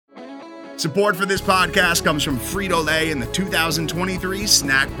Support for this podcast comes from Frito-Lay and the 2023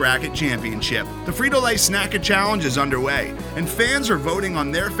 Snack Bracket Championship. The Frito-Lay Snack-A Challenge is underway, and fans are voting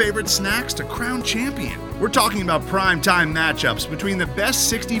on their favorite snacks to crown champion. We're talking about prime-time matchups between the best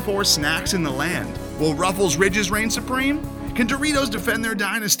 64 snacks in the land. Will Ruffles Ridges reign supreme? Can Doritos defend their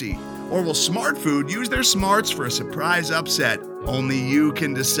dynasty? Or will Smart Food use their smarts for a surprise upset? Only you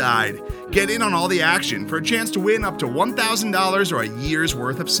can decide. Get in on all the action for a chance to win up to $1,000 or a year's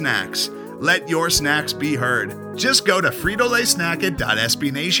worth of snacks. Let your snacks be heard. Just go to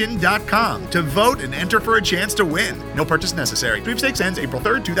fritolaysnacket.sbnation.com to vote and enter for a chance to win. No purchase necessary. Sweepstakes ends April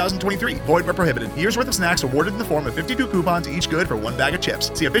 3rd, 2023. Void where prohibited. Year's worth of snacks awarded in the form of 52 coupons, each good for one bag of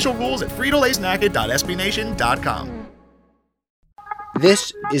chips. See official rules at fritolaysnacket.sbnation.com.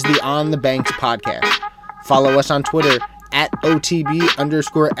 This is the On the Banks podcast. Follow us on Twitter at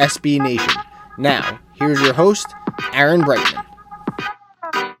OTB_SB Nation. Now, here's your host, Aaron Brightman.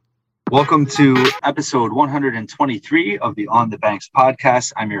 Welcome to episode 123 of the On the Banks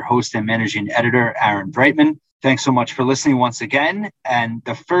podcast. I'm your host and managing editor, Aaron Brightman. Thanks so much for listening once again. And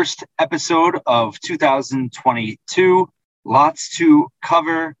the first episode of 2022, lots to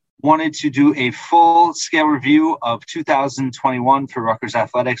cover. Wanted to do a full-scale review of 2021 for Rutgers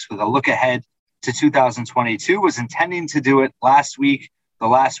Athletics with a look ahead to 2022. Was intending to do it last week, the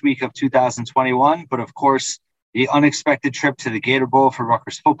last week of 2021, but of course, the unexpected trip to the Gator Bowl for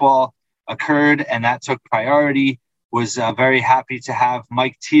Rutgers football occurred, and that took priority. Was very happy to have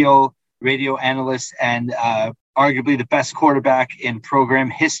Mike Teal, radio analyst and arguably the best quarterback in program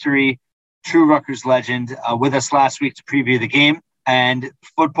history, true Rutgers legend, with us last week to preview the game. And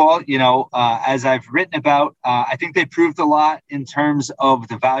football, as I've written about, I think they proved a lot in terms of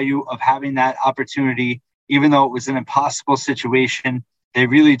the value of having that opportunity. Even though it was an impossible situation, they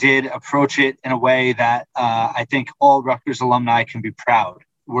really did approach it in a way that I think all Rutgers alumni can be proud.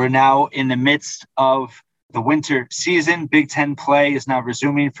 We're now in the midst of the winter season. Big Ten play is now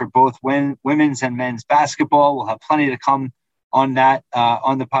resuming for both women's and men's basketball. We'll have plenty to come on that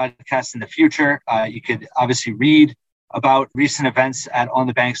on the podcast in the future. You could obviously read about recent events at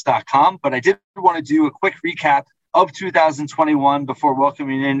onthebanks.com. But I did want to do a quick recap of 2021 before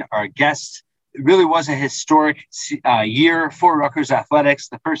welcoming in our guest. It really was a historic year for Rutgers Athletics.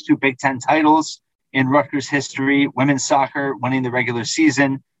 The first two Big Ten titles in Rutgers history: women's soccer winning the regular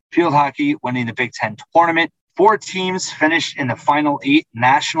season, field hockey winning the Big Ten tournament. 4 teams finished in the final 8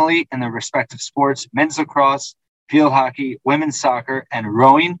 nationally in their respective sports: men's lacrosse, field hockey, women's soccer, and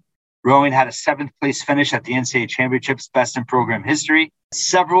rowing. Rowing had a 7th place finish at the NCAA Championships, best in program history.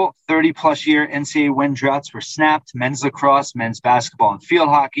 Several 30-plus year NCAA win droughts were snapped: men's lacrosse, men's basketball, and field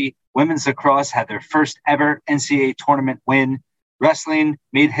hockey. Women's lacrosse had their first ever NCAA tournament win. Wrestling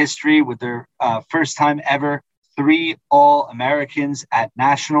made history with their first time ever 3 All-Americans at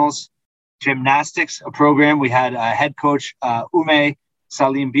Nationals. Gymnastics, a program we had head coach Ume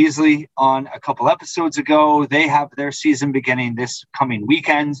Salim Beasley on a couple episodes ago. They have their season beginning this coming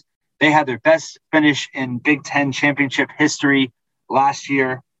weekend. They had their best finish in Big Ten championship history last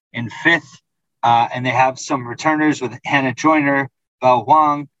year in 5th. And they have some returners with Hannah Joyner, Val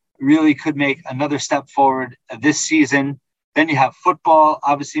Wang, really could make another step forward this season. Then you have football,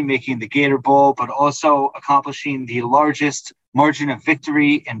 obviously making the Gator Bowl, but also accomplishing the largest margin of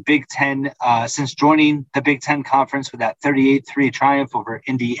victory in Big Ten since joining the Big Ten Conference with that 38-3 triumph over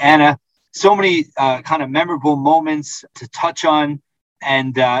Indiana. So many kind of memorable moments to touch on.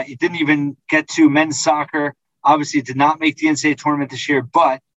 And it didn't even get to men's soccer. Obviously, did not make the NCAA tournament this year,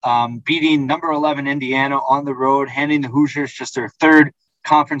 but beating number 11 Indiana on the road, handing the Hoosiers just their 3rd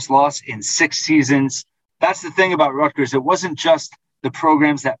conference loss in 6 seasons. That's the thing about Rutgers. It wasn't just the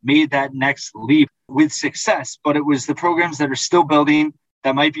programs that made that next leap with success, but it was the programs that are still building,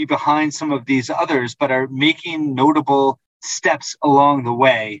 that might be behind some of these others, but are making notable steps along the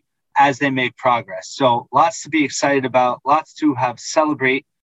way as they make progress. So lots to be excited about, lots to have celebrate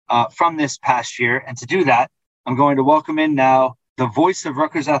from this past year. And to do that, I'm going to welcome in now the voice of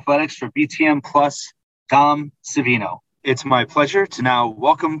Rutgers Athletics for BTN Plus, Dom Savino. It's my pleasure to now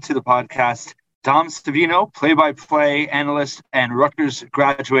welcome to the podcast Dom Savino, play-by-play analyst and Rutgers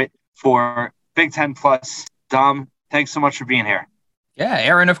graduate for Big Ten Plus. Dom, thanks so much for being here. Yeah,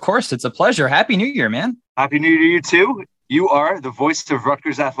 Aaron, of course. It's a pleasure. Happy New Year, man. Happy New Year to you too. You are the voice of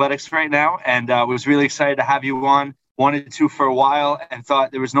Rutgers Athletics right now, and was really excited to have you on. Wanted to for a while and thought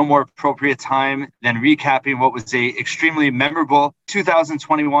there was no more appropriate time than recapping what was a extremely memorable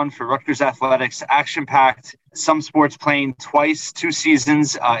 2021 for Rutgers Athletics. Action-packed, some sports playing twice, 2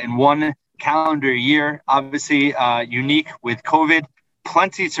 seasons in 1 calendar year. Obviously unique with COVID.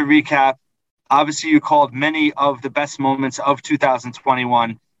 Plenty to recap. Obviously, you called many of the best moments of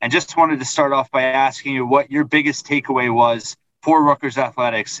 2021. And just wanted to start off by asking you what your biggest takeaway was for Rutgers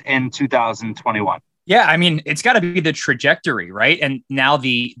athletics in 2021. Yeah, I mean, it's got to be the trajectory, right? And now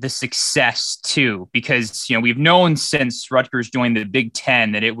the success too, because we've known since Rutgers joined the Big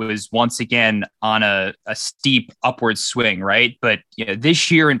Ten that it was once again on a steep upward swing, right? But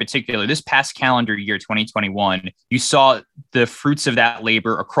this year in particular, this past calendar year, 2021, you saw the fruits of that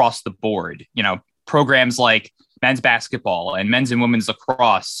labor across the board. Programs like men's basketball and men's and women's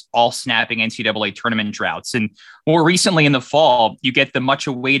lacrosse all snapping NCAA tournament droughts. And more recently in the fall, you get the much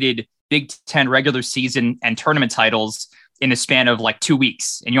awaited Big Ten regular season and tournament titles in the span of like 2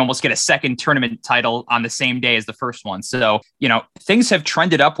 weeks. And you almost get a second tournament title on the same day as the first one. So, things have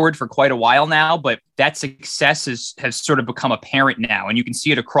trended upward for quite a while now, but that success has sort of become apparent now. And you can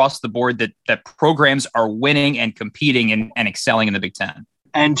see it across the board that programs are winning and competing and excelling in the Big Ten.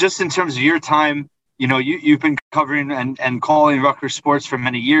 And just in terms of your time, you've been covering and calling Rutgers sports for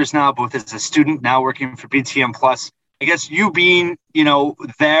many years now, both as a student, now working for BTM Plus. I guess you being,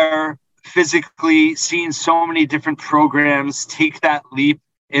 there physically, seeing so many different programs take that leap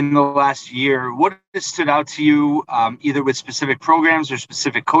in the last year, what has stood out to you, either with specific programs or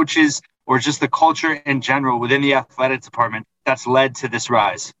specific coaches, or just the culture in general within the athletic department that's led to this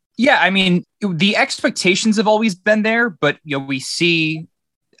rise? Yeah, I mean, the expectations have always been there, but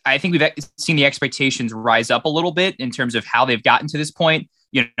I think we've seen the expectations rise up a little bit in terms of how they've gotten to this point.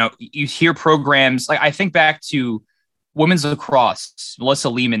 You hear programs like, I think back to women's lacrosse, Melissa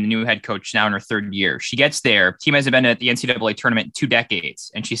Lehman, the new head coach now in her third year. She gets there. Team hasn't been at the NCAA tournament in 2 decades.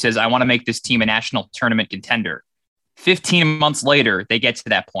 And she says, I want to make this team a national tournament contender. 15 months later, they get to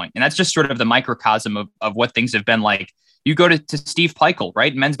that point. And that's just sort of the microcosm of what things have been like. You go to Steve Peichel,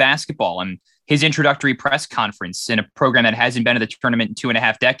 right? Men's basketball, and his introductory press conference in a program that hasn't been at the tournament in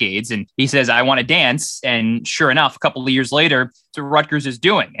 2.5 decades. And he says, I want to dance. And sure enough, a couple of years later, that's what Rutgers is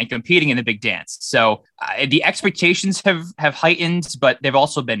doing and competing in the big dance. So the expectations have heightened, but they've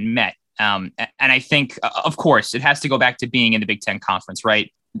also been met. And I think, of course, it has to go back to being in the Big Ten conference,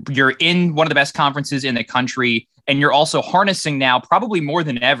 right? You're in one of the best conferences in the country, and you're also harnessing now, probably more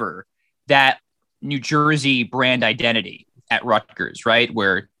than ever, that New Jersey brand identity at Rutgers, right?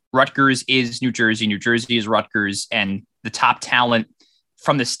 Where Rutgers is New Jersey, New Jersey is Rutgers, and the top talent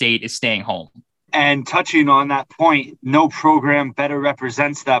from the state is staying home. And touching on that point, no program better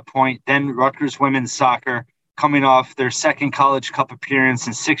represents that point than Rutgers women's soccer, coming off their second College Cup appearance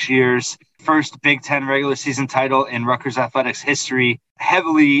in 6 years, first Big Ten regular season title in Rutgers athletics history,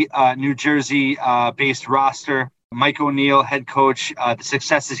 heavily New Jersey-based roster. Mike O'Neill, head coach, the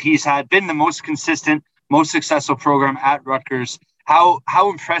successes he's had, been the most consistent, most successful program at Rutgers. How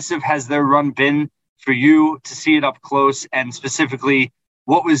impressive has their run been for you to see it up close? And specifically,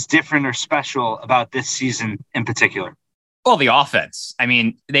 what was different or special about this season in particular? Well, the offense. I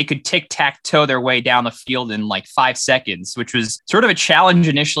mean, they could tic-tac-toe their way down the field in like 5 seconds, which was sort of a challenge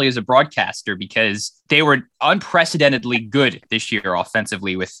initially as a broadcaster because they were unprecedentedly good this year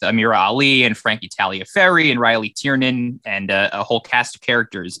offensively with Amira Ali and Frankie Taliaferri and Riley Tiernan and a whole cast of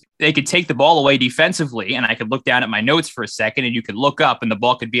characters. They could take the ball away defensively, and I could look down at my notes for a second, and you could look up, and the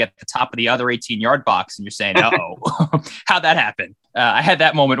ball could be at the top of the other 18-yard box, and you're saying, uh-oh, how'd that happen? I had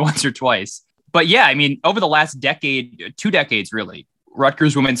that moment once or twice. But yeah, I mean, over the last decade, 2 decades, really,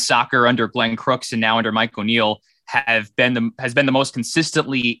 Rutgers women's soccer under Glenn Crooks and now under Mike O'Neill has been the most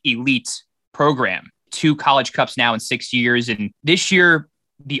consistently elite program. 2 College Cups now in 6 years. And this year,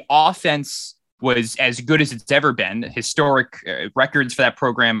 the offense was as good as it's ever been. Historic records for that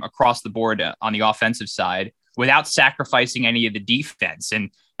program across the board on the offensive side without sacrificing any of the defense. And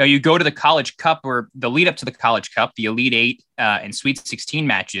you go to the College Cup or the lead up to the College Cup, the Elite Eight and Sweet 16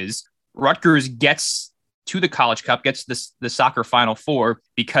 matches. Rutgers gets to the College Cup, gets the soccer Final Four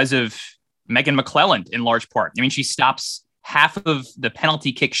because of Megan McClelland in large part. I mean, she stops half of the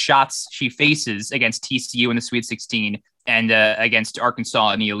penalty kick shots she faces against TCU in the Sweet 16 and against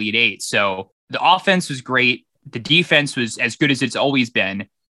Arkansas in the Elite Eight. So the offense was great. The defense was as good as it's always been.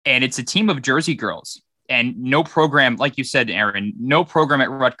 And it's a team of Jersey girls. And no program, like you said, Aaron, no program at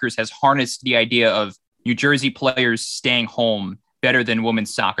Rutgers has harnessed the idea of New Jersey players staying home better than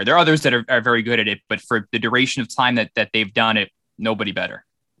women's soccer. There are others that are very good at it, but for the duration of time that they've done it, nobody better.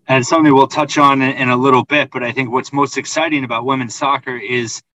 And it's something we'll touch on in a little bit, but I think what's most exciting about women's soccer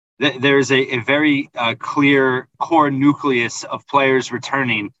is that there's a very clear core nucleus of players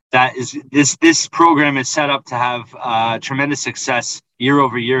returning. That is, this program is set up to have tremendous success year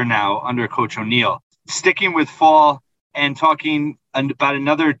over year now under Coach O'Neill. Sticking with fall and talking about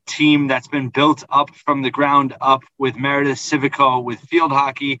another team that's been built up from the ground up with Meredith Civico, with field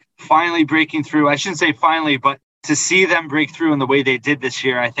hockey finally breaking through. I shouldn't say finally, but to see them break through in the way they did this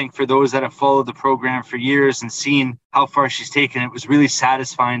year, I think for those that have followed the program for years and seen how far she's taken, it was really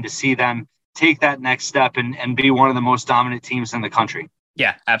satisfying to see them take that next step and be one of the most dominant teams in the country.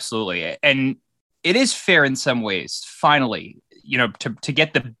 Yeah, absolutely. And it is fair in some ways, finally, to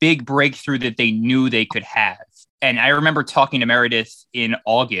get the big breakthrough that they knew they could have. And I remember talking to Meredith in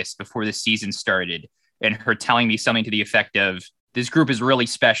August before the season started, and her telling me something to the effect of, this group is really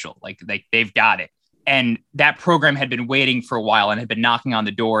special. Like they've got it. And that program had been waiting for a while and had been knocking on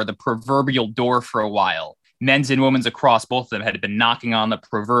the proverbial door for a while. Men's and women's across, both of them had been knocking on the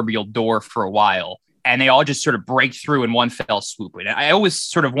proverbial door for a while. And they all just sort of break through in one fell swoop. And I always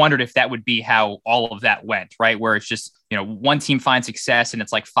sort of wondered if that would be how all of that went, right? Where it's just, one team finds success and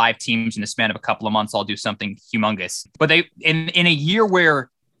it's like 5 teams in the span of a couple of months all do something humongous. But they, in a year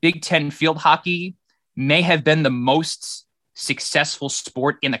where Big Ten field hockey may have been the most successful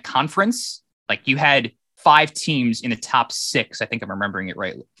sport in the conference, like you had 5 teams in the top 6, I think I'm remembering it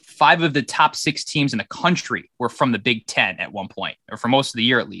right. 5 of the top 6 teams in the country were from the Big Ten at one point, or for most of the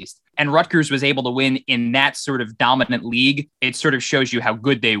year at least. And Rutgers was able to win in that sort of dominant league. It sort of shows you how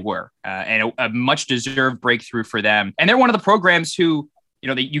good they were, and a much deserved breakthrough for them. And they're one of the programs who,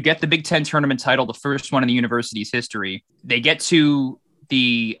 you get the Big Ten tournament title, the first one in the university's history. They get to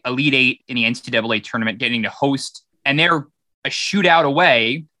the Elite 8 in the NCAA tournament, getting to host, and they're a shootout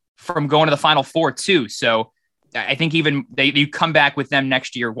away from going to the Final Four too. So I think even you come back with them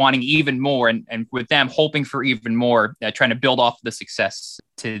next year wanting even more, and with them hoping for even more, trying to build off the success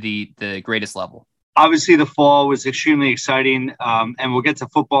to the greatest level. Obviously, the fall was extremely exciting, and we'll get to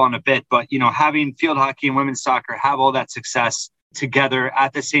football in a bit. But, having field hockey and women's soccer have all that success together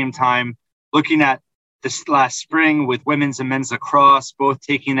at the same time, looking at this last spring with women's and men's lacrosse, both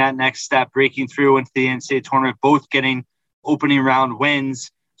taking that next step, breaking through into the NCAA tournament, both getting opening round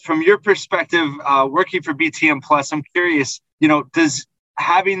wins. From your perspective, working for BTM Plus, I'm curious, does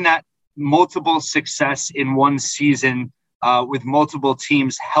having that multiple success in one season with multiple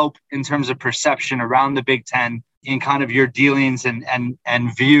teams help in terms of perception around the Big Ten in kind of your dealings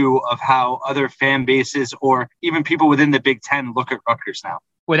and view of how other fan bases or even people within the Big Ten look at Rutgers now?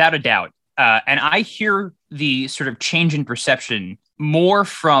 Without a doubt. And I hear the sort of change in perception more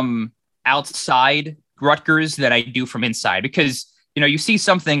from outside Rutgers than I do from inside, because you see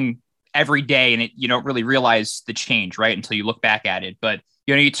something every day and you don't really realize the change, right? Until you look back at it. But,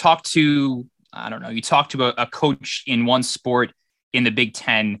 you talk to a coach in one sport in the Big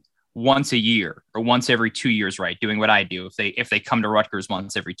Ten once a year or once every 2 years, right? Doing what I do if they come to Rutgers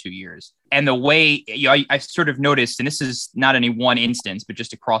once every 2 years. And the way, I sort of noticed, and this is not any one instance, but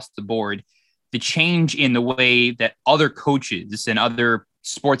just across the board, the change in the way that other coaches and other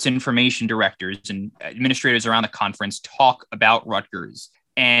sports information directors and administrators around the conference talk about Rutgers.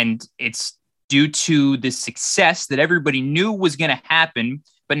 And it's due to the success that everybody knew was going to happen,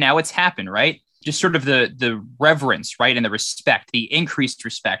 but now it's happened, right? Just sort of the reverence, right? And the respect, the increased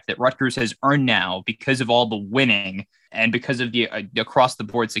respect that Rutgers has earned now because of all the winning and because of the across the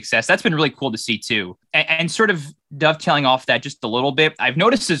board success. That's been really cool to see too. And sort of dovetailing off that just a little bit, I've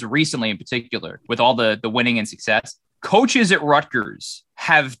noticed this recently in particular with all the winning and success. Coaches at Rutgers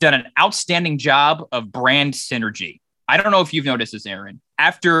have done an outstanding job of brand synergy. I don't know if you've noticed this, Aaron.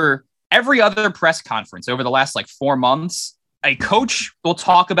 After every other press conference over the last 4 months, a coach will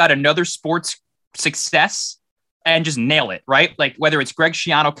talk about another sport's success and just nail it, right? Like whether it's Greg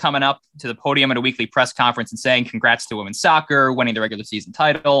Schiano coming up to the podium at a weekly press conference and saying congrats to women's soccer, winning the regular season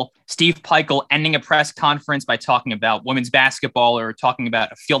title, Steve Peichel ending a press conference by talking about women's basketball or talking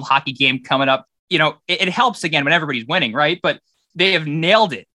about a field hockey game coming up. It helps again when everybody's winning, right? But they have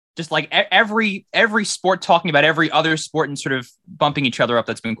nailed it. Just like every sport talking about every other sport and sort of bumping each other up.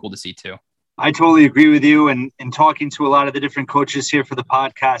 That's been cool to see too. I totally agree with you. And in talking to a lot of the different coaches here for the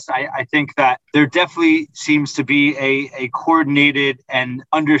podcast, I think that there definitely seems to be a coordinated and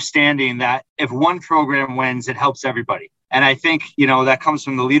understanding that if one program wins, it helps everybody. And I think, that comes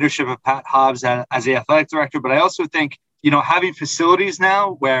from the leadership of Pat Hobbs as the athletic director. But I also think, having facilities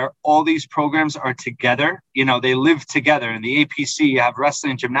now where all these programs are together, they live together. In the APC, you have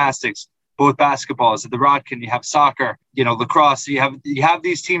wrestling, gymnastics, both basketballs. At the Rodkin, you have soccer, lacrosse. You have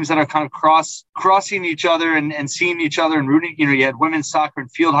these teams that are kind of crossing each other and seeing each other and rooting. You had women's soccer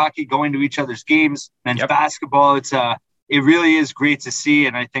and field hockey going to each other's games. Men's basketball. It really is great to see,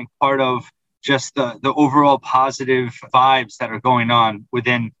 and I think part of just the overall positive vibes that are going on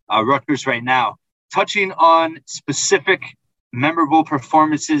within Rutgers right now. Touching on specific memorable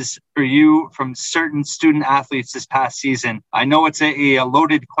performances for you from certain student athletes this past season. I know it's a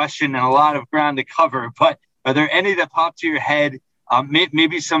loaded question and a lot of ground to cover, but are there any that pop to your head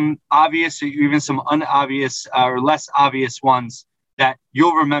maybe some obvious or even some unobvious or less obvious ones that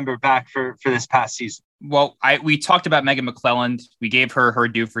you'll remember back for this past season? Well, we talked about Megan McClelland. We gave her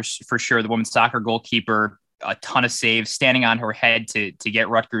due for sure. The women's soccer goalkeeper, a ton of saves, standing on her head to get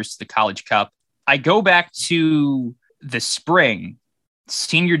Rutgers to the College Cup. I go back to the spring,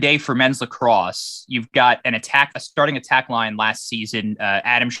 senior day for men's lacrosse. You've got a starting attack line last season,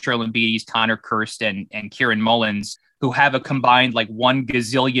 Adam Sherlin-Beatties, Connor Kirst, and Kieran Mullins, who have a combined like 1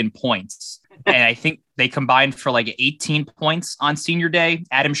 gazillion points. And I think they combined for like 18 points on senior day.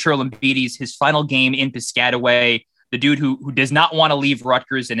 Adam Sherlin-Beatties, his final game in Piscataway, the dude who does not want to leave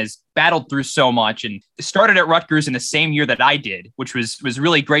Rutgers and has battled through so much and started at Rutgers in the same year that I did, which was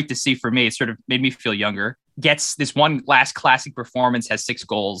really great to see for me. It sort of made me feel younger. Gets this one last classic performance, has 6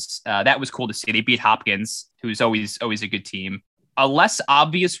 goals. That was cool to see. They beat Hopkins, who's always a good team. A less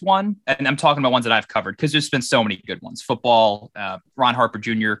obvious one, and I'm talking about ones that I've covered because there's been so many good ones. Football, Ron Harper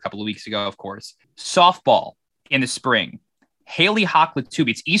Jr. a couple of weeks ago, of course. Softball in the spring. Haley Hockletube.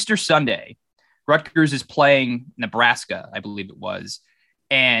 It's Easter Sunday. Rutgers is playing Nebraska, I believe it was.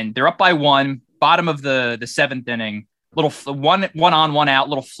 And they're up by 1, bottom of the 7th inning. Little one on, one out,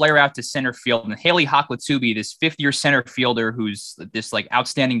 little flare out to center field. And Haley Hockletube, this 5th-year center fielder who's this like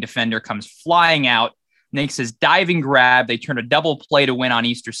outstanding defender, comes flying out, makes his diving grab. They turn a double play to win on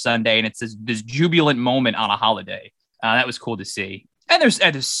Easter Sunday, and it's this jubilant moment on a holiday. That was cool to see. And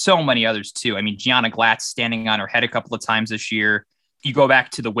there's so many others too. I mean, Gianna Glatz standing on her head a couple of times this year. You go back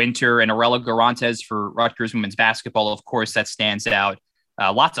to the winter, and Arella Garantes for Rutgers women's basketball, of course, that stands out.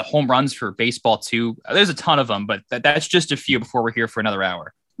 Lots of home runs for baseball too. There's a ton of them, but that's just a few before we're here for another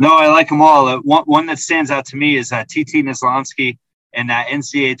hour. No, I like them all. One that stands out to me is TT Nislonsky in that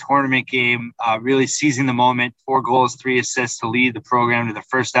NCAA tournament game, really seizing the moment. 4 goals, 3 assists to lead the program to the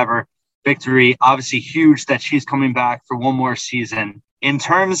first ever victory. Obviously huge that she's coming back for one more season. In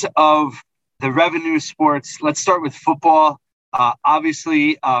terms of the revenue sports, let's start with football.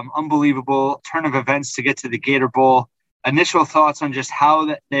 Obviously, unbelievable turn of events to get to the Gator Bowl. Initial thoughts on just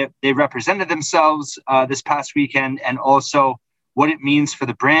how they represented themselves this past weekend, and also what it means for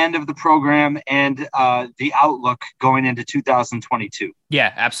the brand of the program and the outlook going into 2022.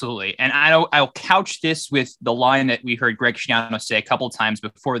 Yeah, absolutely. And I'll couch this with the line that we heard Greg Schiano say a couple of times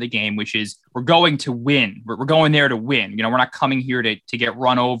before the game, which is we're going to win. We're going there to win. We're not coming here to get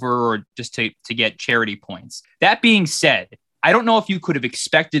run over or just to get charity points. That being said, I don't know if you could have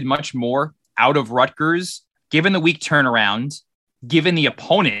expected much more out of Rutgers, given the weak turnaround, given the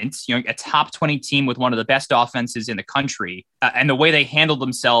opponent, a top 20 team with one of the best offenses in the country, and the way they handled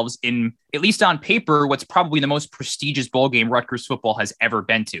themselves in, at least on paper, what's probably the most prestigious bowl game Rutgers football has ever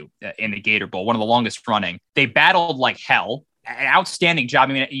been to in the Gator Bowl, one of the longest running. They battled like hell, an outstanding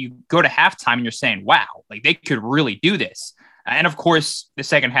job. I mean, you go to halftime and you're saying, wow, like they could really do this. And of course, the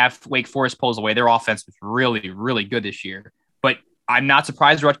second half, Wake Forest pulls away. Their offense was really, really good this year. But I'm not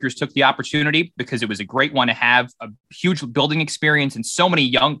surprised Rutgers took the opportunity because it was a great one to have, a huge building experience, and so many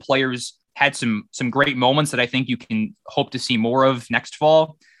young players had some great moments that I think you can hope to see more of next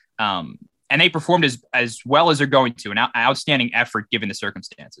fall. And they performed as well as they're going to, an outstanding effort given the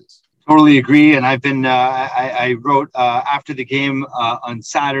circumstances. Totally agree. And I've been, I wrote after the game on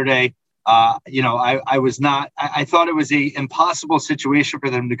Saturday, I thought it was an impossible situation for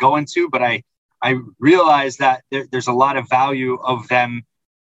them to go into, but I realized that there's a lot of value of them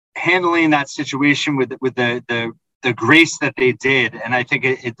handling that situation with the grace that they did. And I think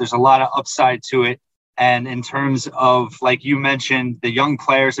there's a lot of upside to it. And in terms of, like you mentioned, the young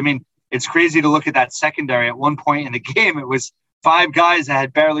players, I mean, it's crazy to look at that secondary. At one point in the game, it was 5 guys that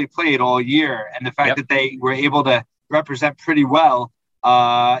had barely played all year. And the fact that they were able to represent pretty well,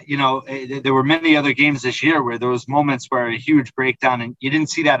 there were many other games this year where there was moments where a huge breakdown, and you didn't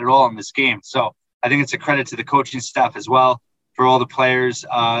see that at all in this game. So I think it's a credit to the coaching staff as well for all the players,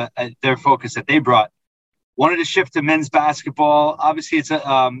 their focus that they brought. Wanted to shift to men's basketball. Obviously, it's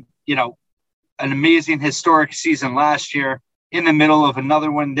an amazing historic season last year, in the middle of another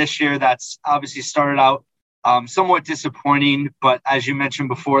one this year that's obviously started out somewhat disappointing. But as you mentioned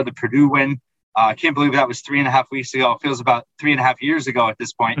before, the Purdue win, I can't believe that was 3.5 weeks ago. It feels about 3.5 years ago at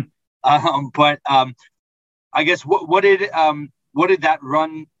this point. But I guess what did that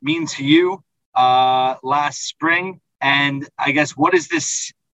run mean to you last spring? And I guess what is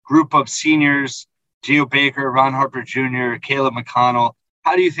this group of seniors, Geo Baker, Ron Harper Jr., Caleb McConnell,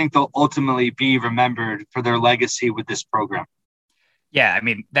 how do you think they'll ultimately be remembered for their legacy with this program? Yeah, I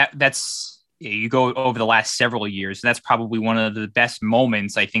mean, that's you go over the last several years, and that's probably one of the best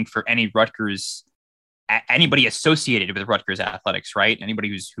moments, I think, for any Rutgers anybody associated with Rutgers athletics, right? Anybody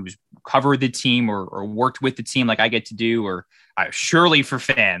who's covered the team or worked with the team like I get to do, or surely for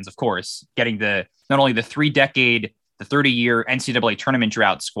fans, of course, getting not only the 3-decade, the 30-year NCAA tournament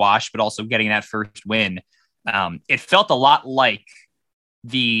drought squash, but also getting that first win. It felt a lot like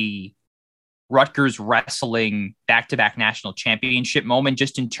the Rutgers wrestling back-to-back national championship moment,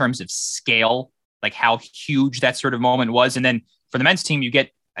 just in terms of scale, like how huge that sort of moment was. And then for the men's team, you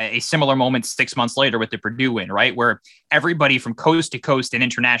get a similar moment 6 months later with the Purdue win, right? Where everybody from coast to coast and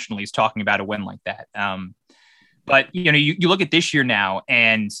internationally is talking about a win like that. But, you look at this year now,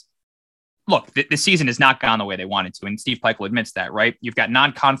 and look, the season has not gone the way they wanted to. And Steve Peichel admits that, right? You've got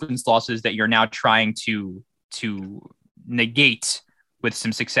non-conference losses that you're now trying to negate with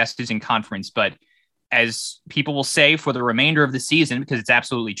some successes in conference. But as people will say for the remainder of the season, because it's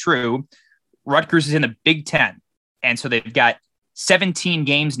absolutely true, Rutgers is in the Big Ten. And so they've got 17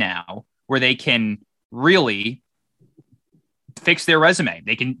 games now where they can really fix their resume.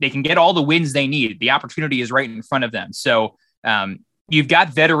 They can get all the wins they need. The opportunity is right in front of them. So you've got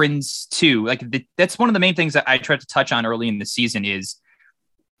veterans too. That's one of the main things that I tried to touch on early in the season is,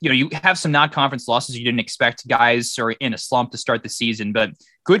 you have some non-conference losses. You didn't expect guys are in a slump to start the season, but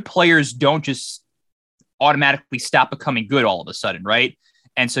good players don't just automatically stop becoming good all of a sudden, right?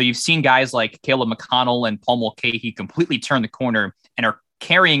 And so you've seen guys like Caleb McConnell and Paul Mulcahy completely turn the corner and are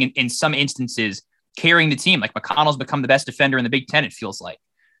carrying, in some instances, carrying the team. Like McConnell's become the best defender in the Big Ten, it feels like.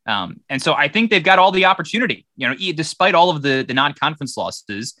 And so I think they've got all the opportunity, despite all of the non-conference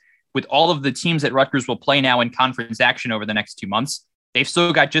losses, with all of the teams that Rutgers will play now in conference action over the next 2 months, they've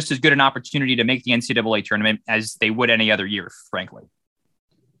still got just as good an opportunity to make the NCAA tournament as they would any other year, frankly.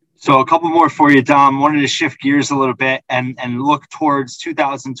 So a couple more for you, Dom. Wanted to shift gears a little bit and look towards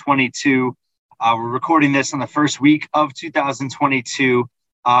 2022. We're recording this on the first week of 2022.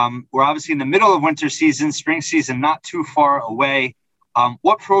 We're obviously in the middle of winter season, spring season, not too far away.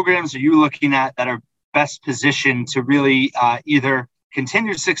 What programs are you looking at that are best positioned to really either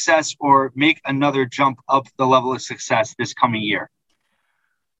continue success or make another jump up the level of success this coming year?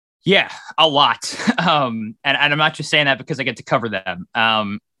 Yeah, a lot. And I'm not just saying that because I get to cover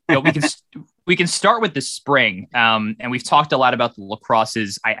them. We can start with the spring. And we've talked a lot about the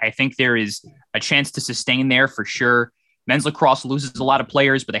lacrosses. I think there is a chance to sustain there for sure. Men's lacrosse loses a lot of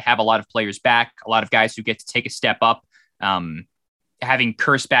players, but they have a lot of players back, a lot of guys who get to take a step up. Having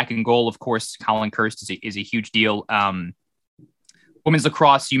Kirst back in goal, of course, Colin Kirst is a huge deal. Women's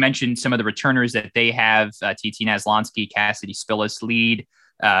lacrosse, you mentioned some of the returners that they have, TT Naslonsky, Cassidy Spillis lead.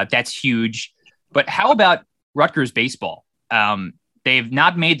 That's huge. But how about Rutgers baseball? They've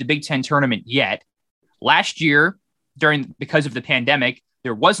not made the Big Ten tournament yet. Last year, because of the pandemic,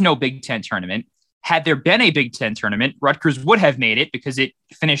 there was no Big Ten tournament. Had there been a Big Ten tournament, Rutgers would have made it because it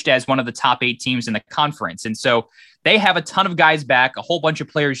finished as one of the top 8 teams in the conference. And so they have a ton of guys back, a whole bunch of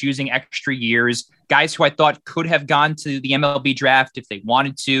players using extra years, guys who I thought could have gone to the MLB draft if they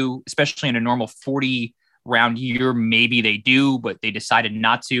wanted to, especially in a normal 40-round year. Maybe they do, but they decided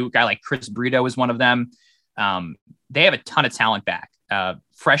not to. A guy like Chris Brito is one of them. They have a ton of talent back.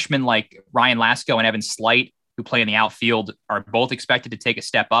 Freshmen like Ryan Lasko and Evan Slight, who play in the outfield, are both expected to take a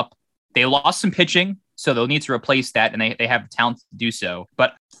step up. They lost some pitching, so they'll need to replace that, and they have the talent to do so.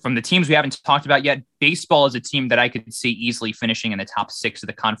 But from the teams we haven't talked about yet, baseball is a team that I could see easily finishing in the top 6 of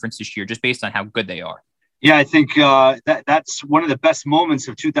the conference this year, just based on how good they are. Yeah, I think that's one of the best moments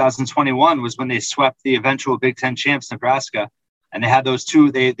of 2021 was when they swept the eventual Big Ten champs, Nebraska. And they had those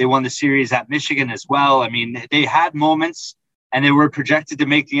two. They won the series at Michigan as well. I mean, they had moments, and they were projected to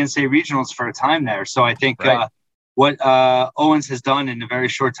make the NCAA regionals for a time there. So I think what Owens has done in a very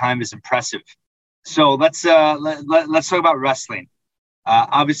short time is impressive. So let's talk about wrestling.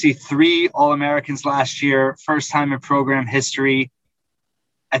 Obviously, 3 All-Americans last year, first time in program history.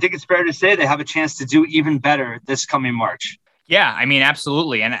 I think it's fair to say they have a chance to do even better this coming March. Yeah, I mean,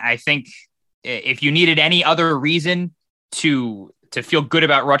 absolutely. And I think if you needed any other reason to feel good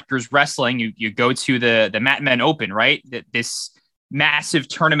about Rutgers wrestling, you go to the Mat Men Open, right? This massive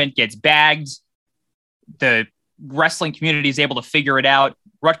tournament gets bagged. The wrestling community is able to figure it out.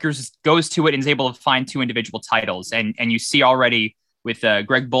 Rutgers goes to it and is able to find 2 individual titles. And you see already with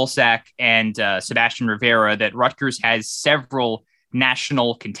Greg Bolsack and Sebastian Rivera that Rutgers has several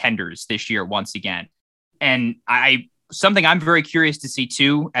national contenders this year once again. And something I'm very curious to see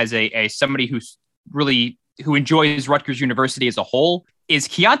too, as somebody who enjoys Rutgers University as a whole, is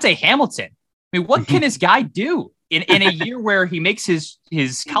Keontae Hamilton. I mean, what can this guy do in a year where he makes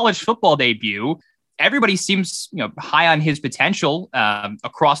his college football debut? Everybody seems high on his potential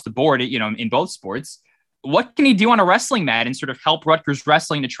across the board, in both sports. What can he do on a wrestling mat and sort of help Rutgers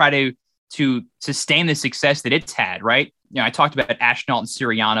wrestling to try to to sustain the success that it's had, right? I talked about Ashnault and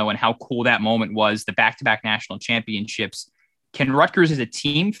Siriano and how cool that moment was, the back-to-back national championships. Can Rutgers as a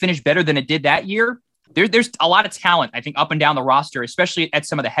team finish better than it did that year? There's a lot of talent, I think, up and down the roster, especially at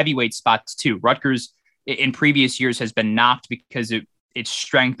some of the heavyweight spots too. Rutgers in previous years has been knocked because its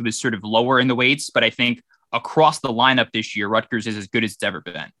strength was sort of lower in the weights, but I think across the lineup this year, Rutgers is as good as it's ever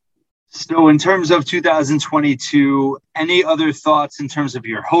been. So in terms of 2022, any other thoughts in terms of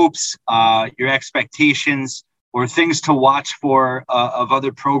your hopes, your expectations, or things to watch for of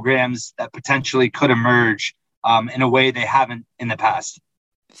other programs that potentially could emerge in a way they haven't in the past?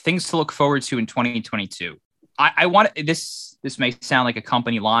 Things to look forward to in 2022. I want this may sound like a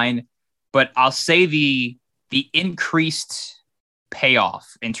company line, but I'll say the increased payoff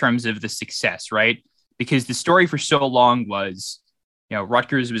in terms of the success, right? Because the story for so long was,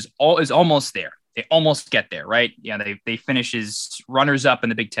 Rutgers is almost there. They almost get there, right? They finish as runners up in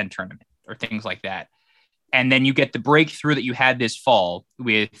the Big Ten tournament or things like that. And then you get the breakthrough that you had this fall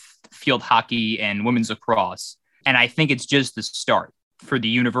with field hockey and women's lacrosse. And I think it's just the start for the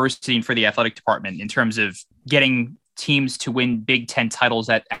university and for the athletic department in terms of getting teams to win Big Ten titles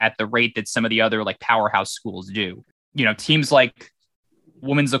at the rate that some of the other like powerhouse schools do. Teams like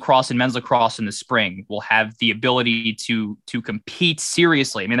women's lacrosse and men's lacrosse in the spring will have the ability to compete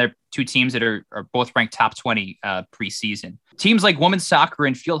seriously. I mean, they're two teams that are both ranked top 20 preseason. Teams like women's soccer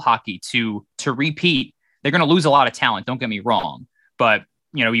and field hockey to repeat, they're going to lose a lot of talent. Don't get me wrong. But,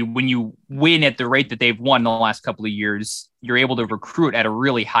 when you win at the rate that they've won the last couple of years, you're able to recruit at a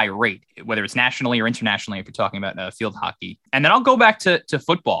really high rate, whether it's nationally or internationally, if you're talking about field hockey. And then I'll go back to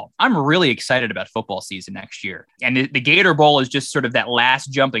football. I'm really excited about football season next year. And the Gator Bowl is just sort of that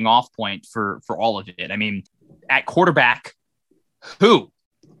last jumping off point for all of it. I mean, at quarterback, who?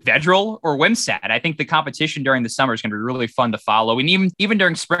 Vedral or Wimsatt? I think the competition during the summer is going to be really fun to follow. And even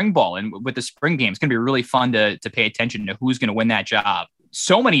during spring ball and with the spring game, it's going to be really fun to pay attention to who's going to win that job.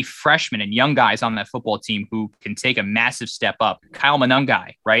 So many freshmen and young guys on that football team who can take a massive step up. Kyle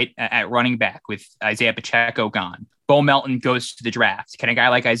Monungai, right, at running back with Isaiah Pacheco gone. Bo Melton goes to the draft. Can a guy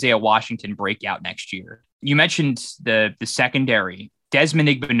like Isaiah Washington break out next year? You mentioned the secondary. Desmond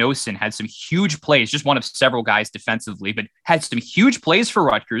Igbinosun had some huge plays, just one of several guys defensively, but had some huge plays for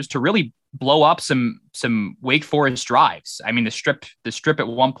Rutgers to really blow up some Wake Forest drives. I mean, the strip at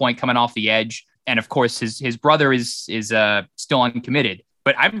one point coming off the edge. And of course, his brother is still uncommitted.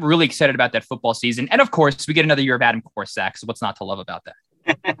 But I'm really excited about that football season. And of course, we get another year of Adam Korsak. So what's not to love about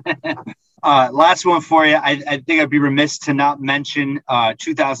that? Last one for you. I think I'd be remiss to not mention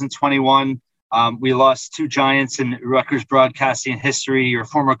 2021. We lost two giants in Rutgers broadcasting history, your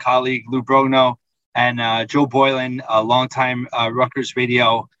former colleague, Lou Brogno, and Joe Boylan, a longtime Rutgers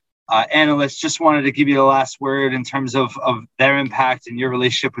radio analyst. Just wanted to give you the last word in terms of their impact and your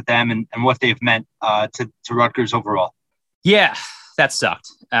relationship with them and what they've meant to Rutgers overall. Yeah, that sucked.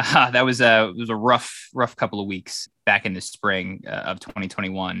 That was a rough couple of weeks back in the spring of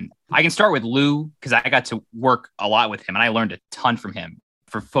 2021. I can start with Lou because I got to work a lot with him and I learned a ton from him.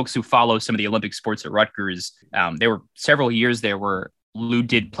 For folks who follow some of the Olympic sports at Rutgers, there were several years there where Lou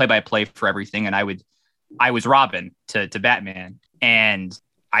did play-by-play for everything, and I was Robin to Batman. And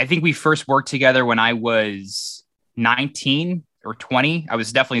I think we first worked together when I was 19 or 20. I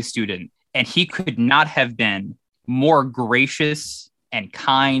was definitely a student, and he could not have been more gracious and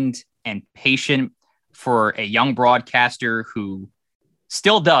kind and patient for a young broadcaster who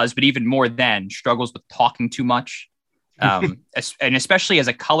still does, but even more then struggles with talking too much. And especially as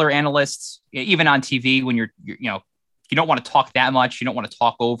a color analyst, even on TV, when you don't want to talk that much. You don't want to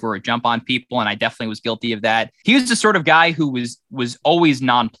talk over or jump on people. And I definitely was guilty of that. He was the sort of guy who was always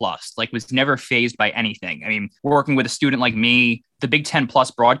nonplussed, like was never fazed by anything. I mean, working with a student like me, the Big Ten Plus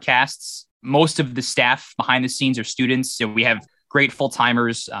broadcasts, most of the staff behind the scenes are students. So we have great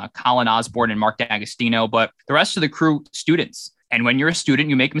full-timers, Colin Osborne and Mark D'Agostino, but the rest of the crew, students. And when you're a student,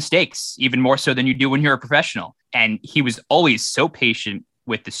 you make mistakes, even more so than you do when you're a professional. And he was always so patient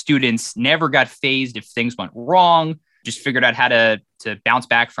with the students, never got fazed if things went wrong, just figured out how to bounce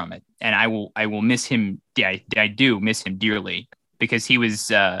back from it. And I will miss him. I do miss him dearly because he was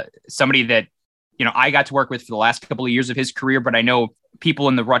somebody that, I got to work with for the last couple of years of his career, but I know people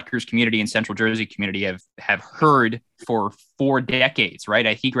in the Rutgers community and Central Jersey community have heard for 4 decades,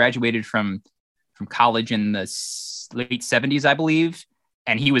 right? He graduated from college in the late 70s, I believe.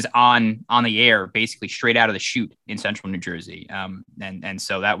 And he was on the air basically straight out of the chute in Central New Jersey. And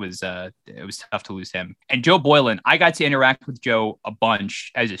so that was, it was tough to lose him. And Joe Boylan, I got to interact with Joe a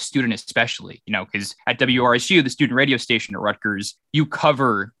bunch as a student, especially, because at WRSU, the student radio station at Rutgers, you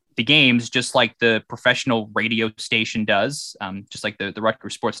cover the games just like the professional radio station does, just like the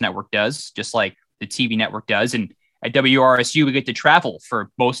Rutgers Sports Network does, just like the TV network does. And at WRSU, we get to travel for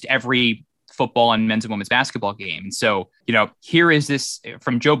most every football and men's and women's basketball game. And so, here is this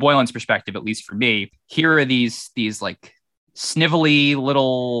from Joe Boylan's perspective, at least for me, here are these like snivelly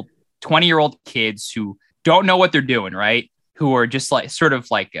little 20-year-old kids who don't know what they're doing, right? Who are just like sort of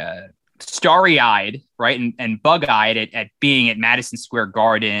like starry-eyed, right? And bug-eyed at being at Madison Square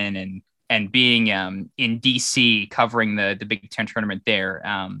Garden and being in DC covering the Big Ten tournament there.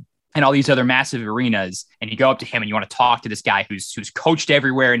 And all these other massive arenas, and you go up to him and you want to talk to this guy who's coached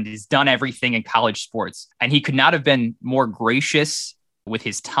everywhere and has done everything in college sports. And he could not have been more gracious with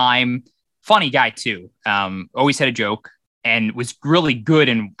his time. Funny guy too. Always had a joke and was really good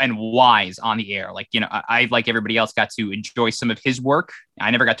and wise on the air. Like, I like everybody else got to enjoy some of his work. I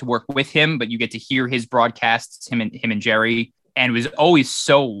never got to work with him, but you get to hear his broadcasts, him and Jerry. And was always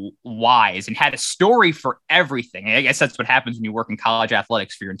so wise and had a story for everything. I guess that's what happens when you work in college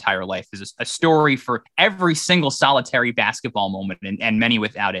athletics for your entire life. There's a story for every single solitary basketball moment and many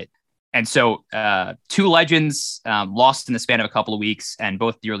without it. And so two legends lost in the span of a couple of weeks and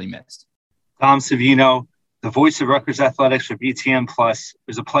both dearly missed. Dom Savino, the voice of Rutgers athletics for BTN Plus. It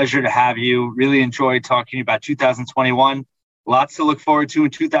was a pleasure to have you. Really enjoyed talking about 2021. Lots to look forward to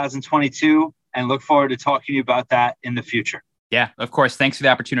in 2022 and look forward to talking to you about that in the future. Yeah, of course. Thanks for the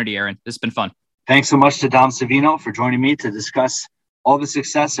opportunity, Aaron. This has been fun. Thanks so much to Dom Savino for joining me to discuss all the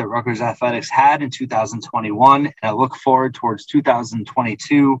success that Rutgers athletics had in 2021. And I look forward towards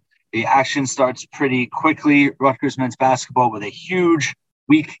 2022. The action starts pretty quickly. Rutgers men's basketball with a huge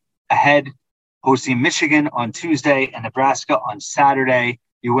week ahead, hosting Michigan on Tuesday and Nebraska on Saturday.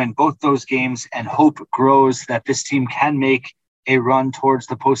 You win both those games and hope grows that this team can make a run towards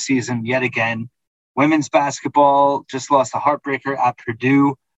the postseason yet again. Women's basketball just lost a heartbreaker at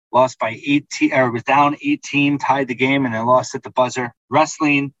Purdue, lost by 18, or was down 18, tied the game, and then lost at the buzzer.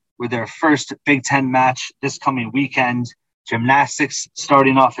 Wrestling with their first Big Ten match this coming weekend. Gymnastics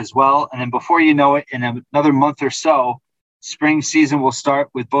starting off as well. And then before you know it, in another month or so, spring season will start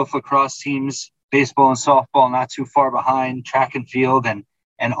with both lacrosse teams, baseball and softball not too far behind, track and field, and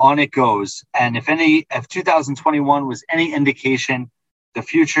on it goes. And if 2021 was any indication, the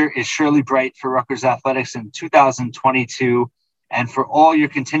future is surely bright for Rutgers athletics in 2022. And for all your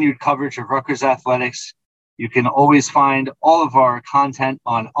continued coverage of Rutgers athletics, you can always find all of our content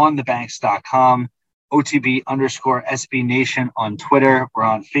on onthebanks.com, OTB_SB Nation on Twitter. We're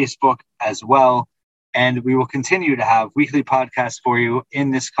on Facebook as well. And we will continue to have weekly podcasts for you in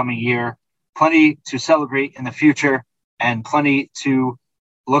this coming year. Plenty to celebrate in the future and plenty to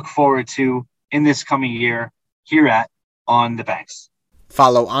look forward to in this coming year here at On the Banks.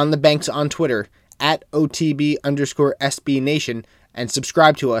 Follow On the Banks on Twitter at OTB_SB Nation and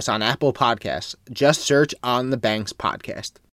subscribe to us on Apple Podcasts. Just search On the Banks Podcast.